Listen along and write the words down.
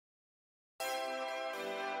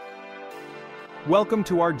Welcome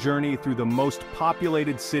to our journey through the most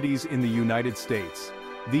populated cities in the United States.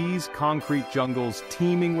 These concrete jungles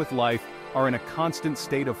teeming with life are in a constant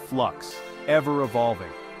state of flux, ever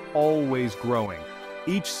evolving, always growing.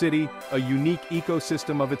 Each city, a unique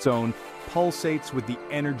ecosystem of its own, pulsates with the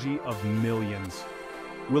energy of millions.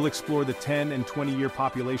 We'll explore the 10 and 20-year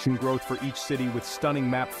population growth for each city with stunning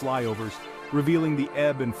map flyovers, revealing the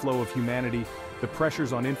ebb and flow of humanity, the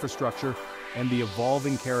pressures on infrastructure, and the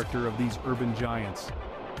evolving character of these urban giants.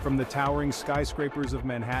 From the towering skyscrapers of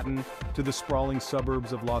Manhattan to the sprawling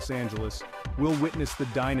suburbs of Los Angeles, we'll witness the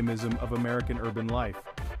dynamism of American urban life.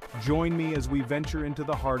 Join me as we venture into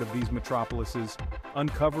the heart of these metropolises,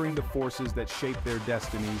 uncovering the forces that shape their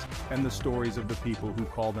destinies and the stories of the people who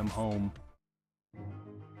call them home.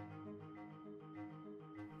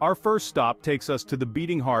 Our first stop takes us to the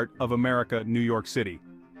beating heart of America, New York City.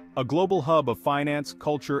 A global hub of finance,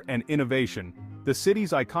 culture, and innovation, the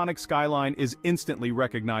city's iconic skyline is instantly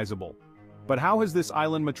recognizable. But how has this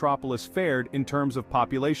island metropolis fared in terms of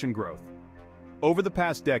population growth? Over the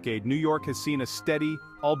past decade, New York has seen a steady,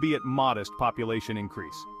 albeit modest, population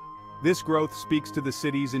increase. This growth speaks to the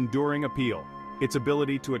city's enduring appeal, its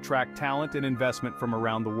ability to attract talent and investment from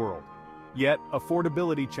around the world. Yet,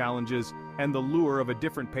 affordability challenges and the lure of a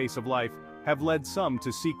different pace of life have led some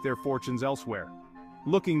to seek their fortunes elsewhere.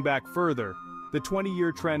 Looking back further, the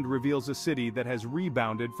 20-year trend reveals a city that has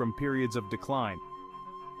rebounded from periods of decline.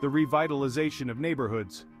 The revitalization of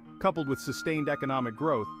neighborhoods, coupled with sustained economic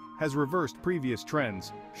growth, has reversed previous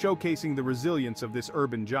trends, showcasing the resilience of this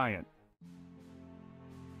urban giant.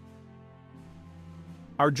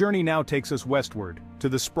 Our journey now takes us westward, to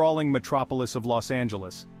the sprawling metropolis of Los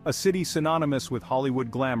Angeles, a city synonymous with Hollywood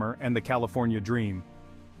glamour and the California dream.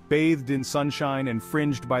 Bathed in sunshine and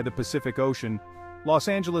fringed by the Pacific Ocean, Los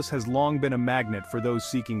Angeles has long been a magnet for those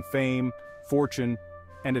seeking fame, fortune,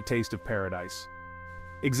 and a taste of paradise.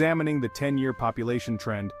 Examining the 10-year population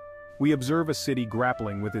trend, we observe a city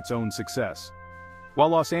grappling with its own success. While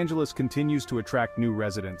Los Angeles continues to attract new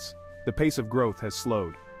residents, the pace of growth has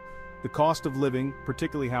slowed. The cost of living,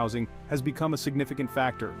 particularly housing, has become a significant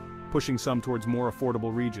factor, pushing some towards more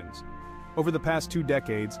affordable regions. Over the past 2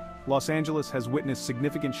 decades, Los Angeles has witnessed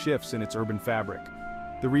significant shifts in its urban fabric.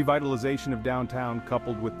 The revitalization of downtown,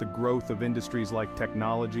 coupled with the growth of industries like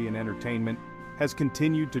technology and entertainment, has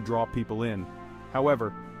continued to draw people in.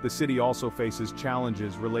 However, the city also faces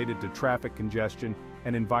challenges related to traffic congestion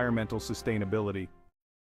and environmental sustainability.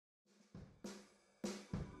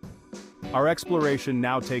 Our exploration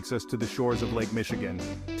now takes us to the shores of Lake Michigan,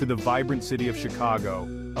 to the vibrant city of Chicago,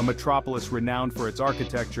 a metropolis renowned for its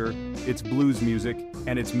architecture, its blues music,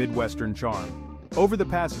 and its Midwestern charm. Over the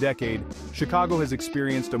past decade, Chicago has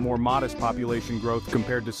experienced a more modest population growth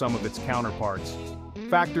compared to some of its counterparts.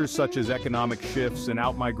 Factors such as economic shifts and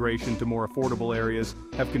outmigration to more affordable areas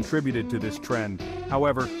have contributed to this trend.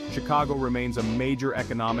 However, Chicago remains a major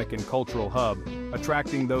economic and cultural hub,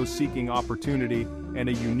 attracting those seeking opportunity and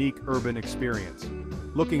a unique urban experience.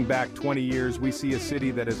 Looking back 20 years, we see a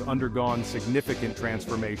city that has undergone significant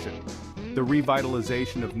transformation. The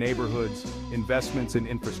revitalization of neighborhoods, investments in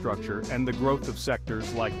infrastructure, and the growth of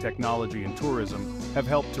sectors like technology and tourism have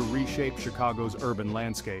helped to reshape Chicago's urban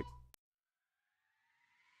landscape.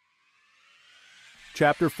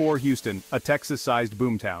 Chapter 4: Houston, a Texas-sized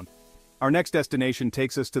boomtown. Our next destination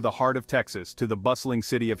takes us to the heart of Texas, to the bustling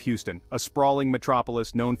city of Houston, a sprawling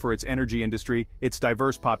metropolis known for its energy industry, its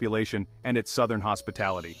diverse population, and its southern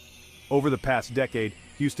hospitality. Over the past decade,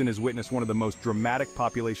 Houston has witnessed one of the most dramatic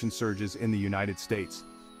population surges in the United States.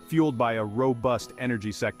 Fueled by a robust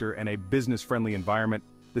energy sector and a business-friendly environment,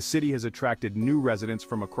 the city has attracted new residents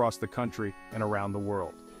from across the country and around the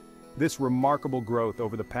world. This remarkable growth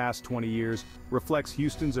over the past 20 years reflects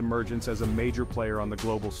Houston's emergence as a major player on the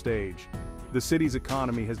global stage. The city's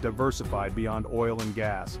economy has diversified beyond oil and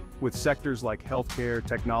gas, with sectors like healthcare,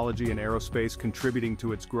 technology, and aerospace contributing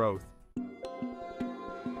to its growth.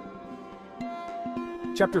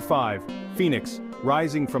 Chapter 5: Phoenix,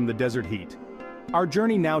 rising from the desert heat. Our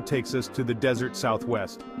journey now takes us to the desert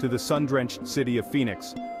southwest, to the sun-drenched city of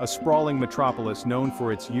Phoenix, a sprawling metropolis known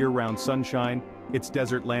for its year-round sunshine, its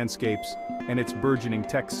desert landscapes, and its burgeoning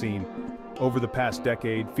tech scene. Over the past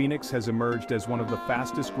decade, Phoenix has emerged as one of the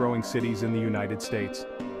fastest-growing cities in the United States.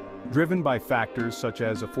 Driven by factors such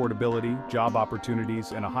as affordability, job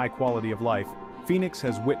opportunities, and a high quality of life, Phoenix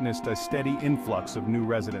has witnessed a steady influx of new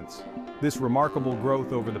residents. This remarkable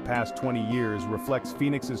growth over the past 20 years reflects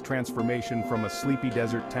Phoenix's transformation from a sleepy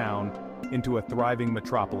desert town into a thriving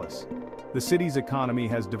metropolis. The city's economy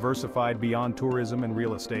has diversified beyond tourism and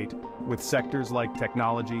real estate, with sectors like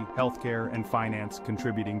technology, healthcare, and finance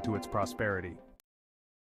contributing to its prosperity.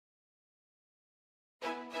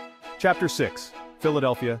 Chapter 6.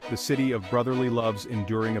 Philadelphia, the city of brotherly love's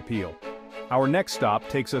enduring appeal. Our next stop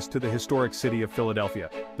takes us to the historic city of Philadelphia,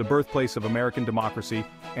 the birthplace of American democracy,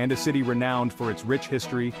 and a city renowned for its rich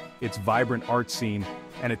history, its vibrant art scene,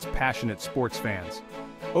 and its passionate sports fans.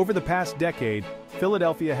 Over the past decade,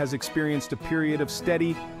 Philadelphia has experienced a period of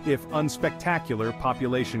steady, if unspectacular,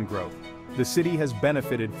 population growth. The city has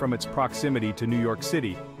benefited from its proximity to New York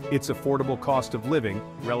City, its affordable cost of living,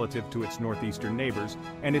 relative to its northeastern neighbors,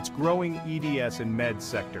 and its growing EDS and med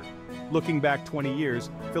sector. Looking back 20 years,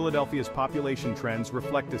 Philadelphia's population trends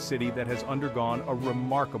reflect a city that has undergone a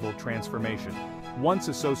remarkable transformation. Once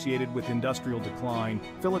associated with industrial decline,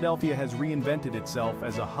 Philadelphia has reinvented itself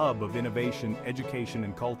as a hub of innovation, education,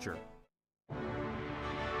 and culture.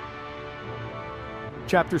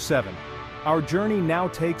 Chapter 7. Our journey now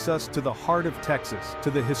takes us to the heart of Texas, to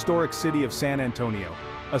the historic city of San Antonio,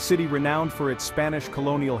 a city renowned for its Spanish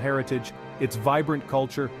colonial heritage, its vibrant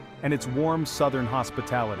culture, and its warm southern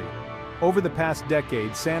hospitality. Over the past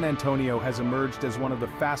decade, San Antonio has emerged as one of the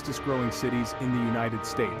fastest-growing cities in the United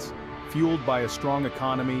States. Fueled by a strong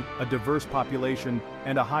economy, a diverse population,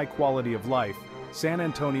 and a high quality of life, San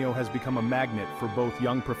Antonio has become a magnet for both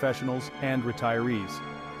young professionals and retirees.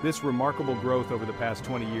 This remarkable growth over the past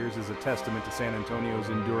 20 years is a testament to San Antonio's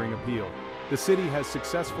enduring appeal. The city has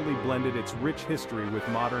successfully blended its rich history with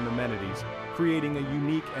modern amenities, creating a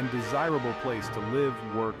unique and desirable place to live,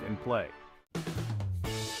 work, and play.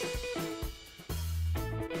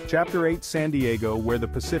 Chapter 8. San Diego, where the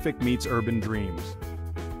Pacific meets urban dreams.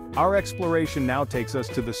 Our exploration now takes us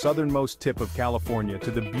to the southernmost tip of California,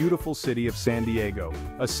 to the beautiful city of San Diego,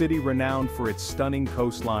 a city renowned for its stunning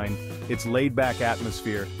coastline, its laid-back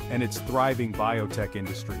atmosphere, and its thriving biotech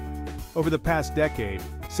industry. Over the past decade,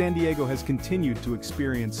 San Diego has continued to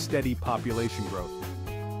experience steady population growth.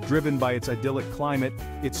 Driven by its idyllic climate,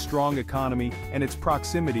 its strong economy, and its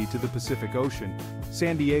proximity to the Pacific Ocean,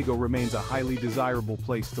 San Diego remains a highly desirable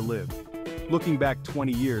place to live. Looking back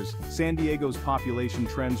 20 years, San Diego's population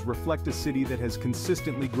trends reflect a city that has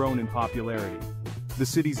consistently grown in popularity. The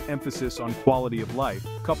city's emphasis on quality of life,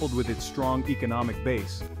 coupled with its strong economic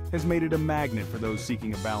base, has made it a magnet for those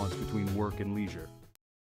seeking a balance between work and leisure.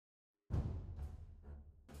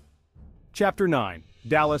 Chapter 9.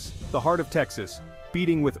 Dallas, the heart of Texas,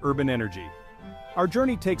 beating with urban energy. Our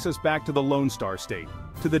journey takes us back to the Lone Star State,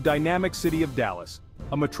 to the dynamic city of Dallas,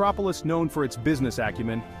 a metropolis known for its business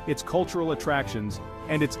acumen, its cultural attractions,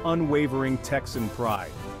 and its unwavering Texan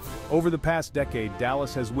pride. Over the past decade,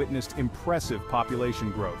 Dallas has witnessed impressive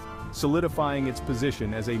population growth, solidifying its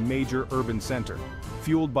position as a major urban center.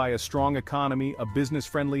 Fueled by a strong economy, a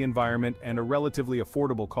business-friendly environment, and a relatively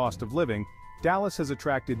affordable cost of living, Dallas has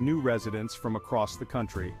attracted new residents from across the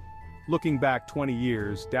country. Looking back 20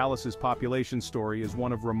 years, Dallas's population story is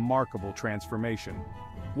one of remarkable transformation.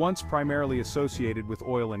 Once primarily associated with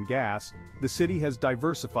oil and gas, the city has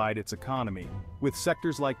diversified its economy, with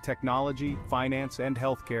sectors like technology, finance, and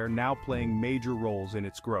healthcare now playing major roles in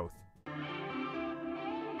its growth.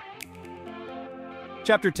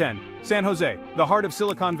 Chapter 10. San Jose, the heart of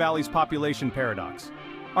Silicon Valley's population paradox.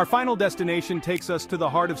 Our final destination takes us to the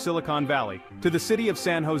heart of Silicon Valley, to the city of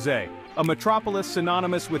San Jose, a metropolis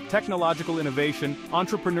synonymous with technological innovation,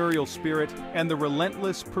 entrepreneurial spirit, and the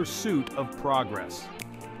relentless pursuit of progress.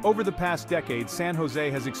 Over the past decade, San Jose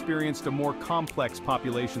has experienced a more complex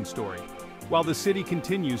population story. While the city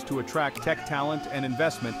continues to attract tech talent and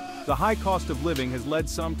investment, the high cost of living has led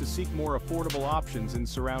some to seek more affordable options in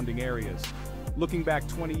surrounding areas. Looking back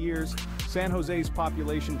 20 years, San Jose's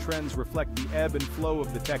population trends reflect the ebb and flow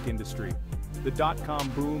of the tech industry. The dot-com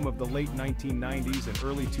boom of the late 1990s and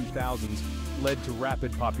early 2000s led to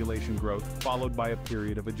rapid population growth, followed by a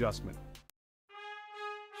period of adjustment.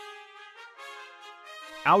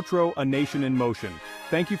 Outro: A Nation in Motion.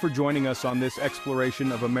 Thank you for joining us on this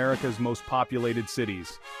exploration of America's most populated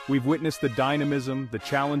cities. We've witnessed the dynamism, the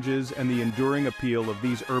challenges, and the enduring appeal of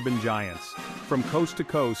these urban giants. From coast to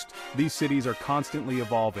coast, these cities are constantly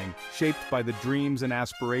evolving, shaped by the dreams and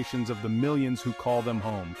aspirations of the millions who call them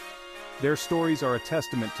home. Their stories are a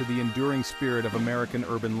testament to the enduring spirit of American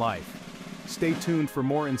urban life. Stay tuned for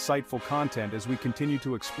more insightful content as we continue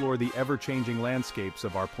to explore the ever-changing landscapes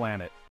of our planet.